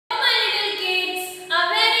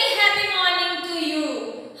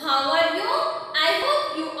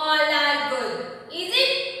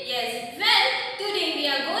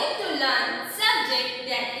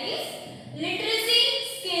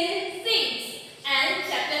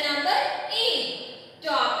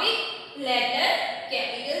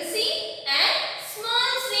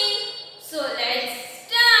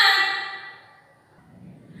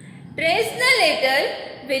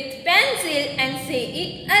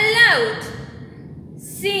loud.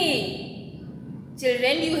 C.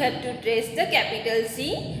 Children, you have to trace the capital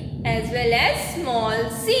C as well as small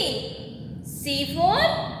c. C for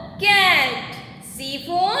cat. C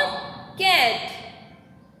for cat.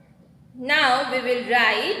 Now we will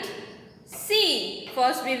write C.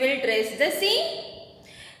 First we will trace the C.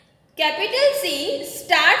 Capital C,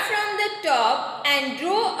 start from the top and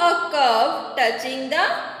draw a curve touching the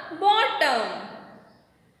bottom.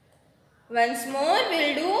 Once more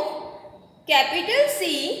we'll do capital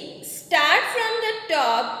C, start from the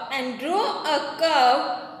top and draw a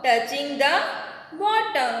curve touching the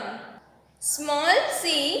bottom. Small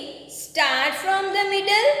c, start from the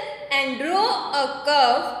middle and draw a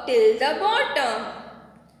curve till the bottom.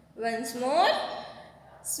 Once more.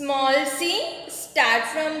 Small c, start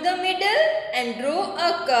from the middle and draw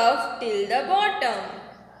a curve till the bottom.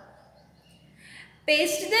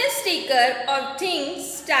 Paste the sticker of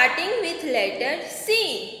things starting with letter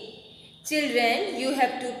C. Children, you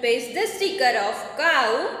have to paste the sticker of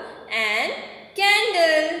cow and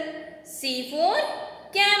candle. C for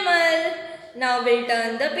camel. Now we'll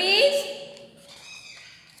turn the page.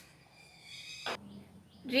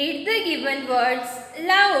 Read the given words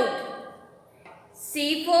loud.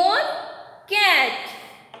 C for cat.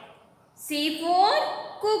 C for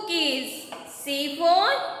cookies. C for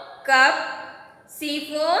cup. C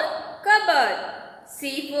for cupboard.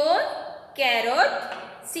 C for carrot.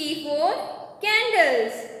 C for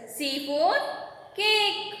candles. C for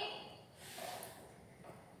cake.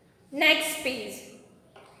 Next page.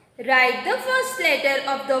 Write the first letter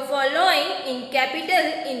of the following in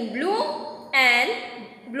capital in blue and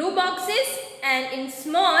blue boxes and in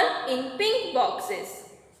small in pink boxes.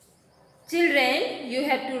 Children, you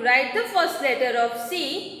have to write the first letter of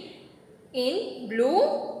C in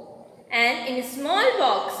blue and in small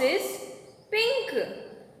boxes pink.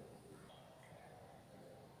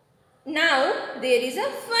 Now there is a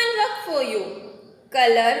fun work for you.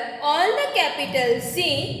 Color all the capital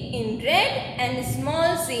C in red and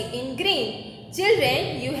small c in green.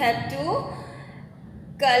 Children, you have to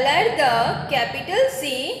color the capital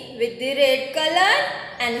C with the red color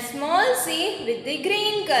and small c with the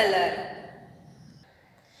green color.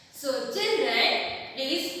 So children,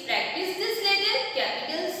 please practice this